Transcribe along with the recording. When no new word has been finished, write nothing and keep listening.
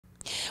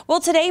Well,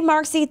 today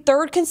marks the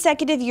third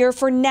consecutive year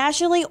for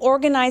nationally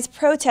organized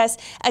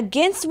protests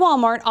against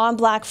Walmart on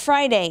Black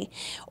Friday.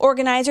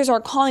 Organizers are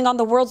calling on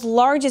the world's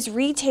largest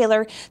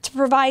retailer to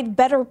provide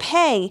better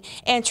pay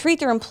and treat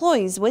their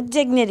employees with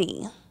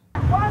dignity.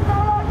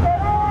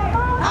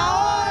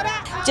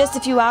 Just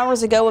a few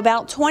hours ago,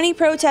 about 20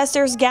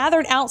 protesters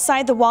gathered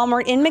outside the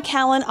Walmart in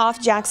McAllen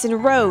off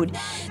Jackson Road.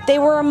 They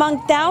were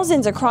among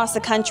thousands across the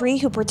country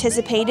who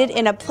participated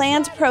in a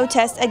planned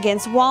protest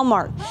against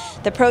Walmart.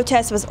 The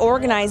protest was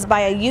organized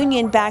by a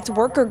union-backed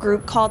worker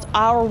group called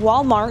Our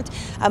Walmart.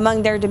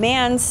 Among their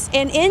demands,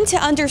 an end to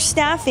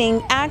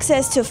understaffing,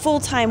 access to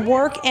full-time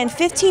work, and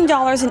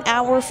 $15 an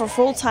hour for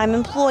full-time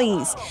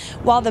employees.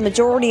 While the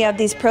majority of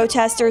these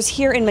protesters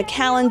here in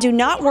McAllen do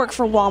not work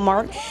for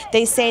Walmart,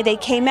 they say they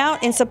came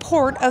out in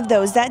support of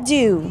those that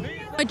do.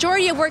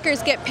 Majority of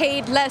workers get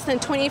paid less than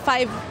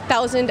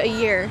 $25,000 a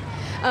year.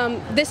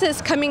 This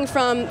is coming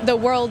from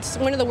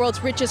one of the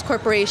world's richest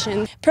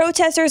corporations.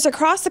 Protesters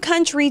across the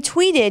country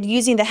tweeted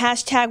using the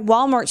hashtag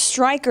Walmart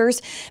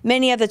Strikers.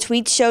 Many of the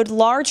tweets showed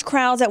large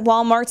crowds at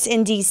Walmarts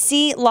in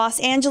D.C., Los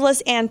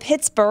Angeles, and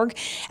Pittsburgh.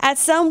 At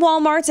some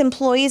Walmarts,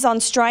 employees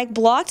on strike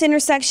blocked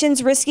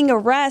intersections, risking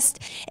arrest,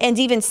 and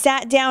even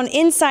sat down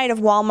inside of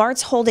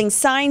Walmarts holding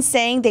signs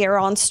saying they are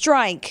on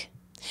strike.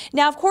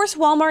 Now, of course,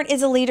 Walmart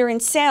is a leader in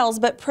sales,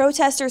 but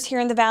protesters here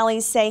in the Valley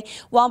say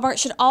Walmart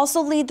should also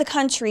lead the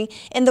country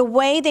in the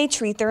way they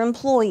treat their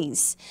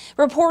employees.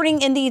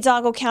 Reporting in the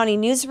Hidalgo County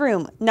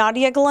newsroom,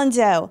 Nadia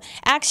Galindo,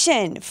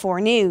 Action 4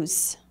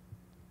 News.